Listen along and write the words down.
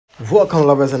Welcome,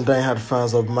 lovers and diehard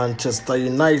fans of Manchester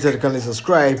United. Kindly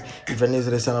subscribe if you're new to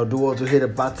this channel. Do want to hit the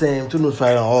button to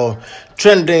notify on all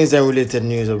trendings and related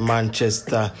news of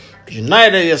Manchester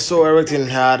United. Yes, so everything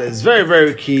had is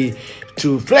very key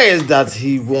to players that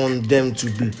he want them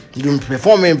to be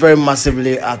performing very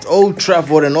massively at Old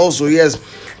Trafford, and also yes,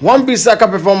 one bissaka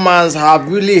performance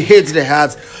have really hit the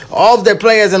hearts of the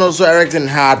players and also Eric Ten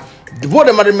Hag, both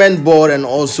the management board, and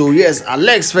also yes,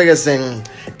 Alex Ferguson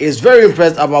is very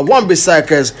impressed about one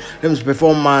bissaka's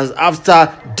performance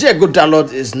after Diego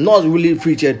Dalot is not really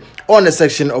featured on the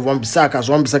section of one bissaka.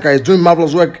 So one bissaka is doing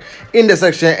marvelous work in the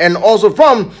section, and also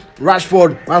from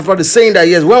Rashford is saying that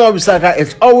yes, when one bissaka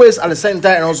is always at the center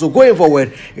and also going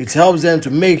forward, it helps them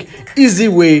to make easy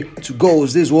way to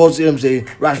goals. This was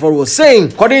Rashford was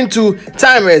saying. According to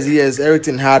Timers, yes, Eric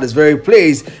Ten Hag is very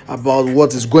pleased about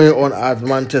what is going on at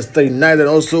Manchester United.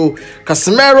 Also,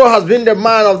 Casemiro has been the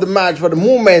man of the match for the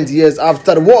moment. Yes,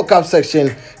 after the World Cup section,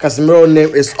 Casemiro name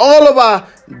is all over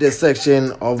the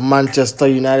section of Manchester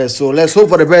United. So let's hope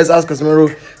for the best as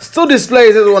Casemiro still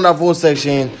displays this wonderful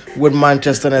section with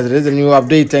Manchester United. This is a new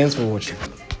update. Thanks for watching.